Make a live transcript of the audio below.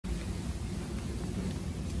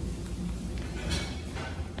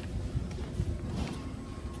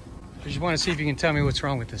just want to see if you can tell me what's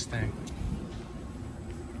wrong with this thing.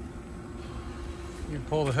 You can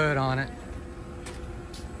pull the hood on it.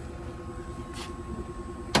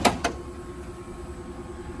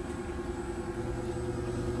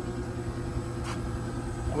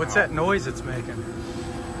 What's that noise it's making?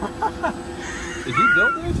 Did you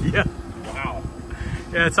build this? Yeah. Wow.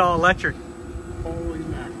 Yeah, it's all electric. Holy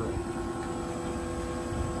mackerel.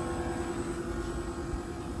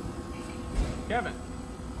 Kevin.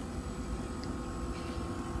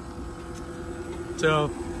 So,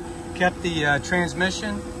 kept the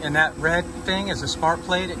transmission, and that red thing is a spark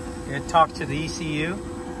plate. It talked to the ECU.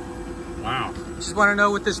 Wow. Just want to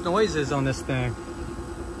know what this noise is on this thing.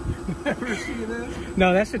 Never seen this?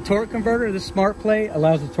 No, that's the torque converter. The smart plate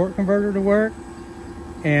allows the torque converter to work.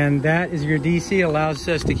 And that is your DC. It allows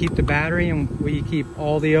us to keep the battery, and we keep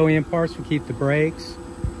all the OEM parts. We keep the brakes.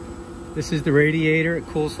 This is the radiator. It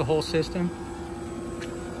cools the whole system.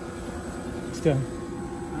 Still.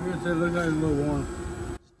 I guess it looks like it's a little warm.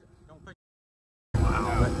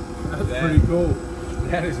 Wow. That's pretty cool.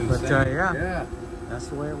 That is insane. But Yeah. That's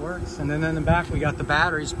the way it works. And then in the back we got the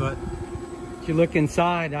batteries, but if you look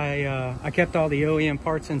inside, I kept all the OEM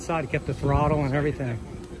parts inside. I kept the throttle and everything.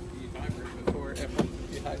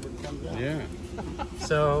 Yeah.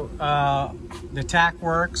 So the tach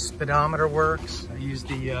works, speedometer works. I use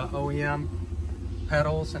the OEM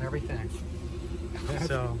pedals and everything.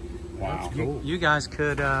 So wow. you guys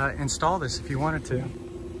could install this if you wanted to.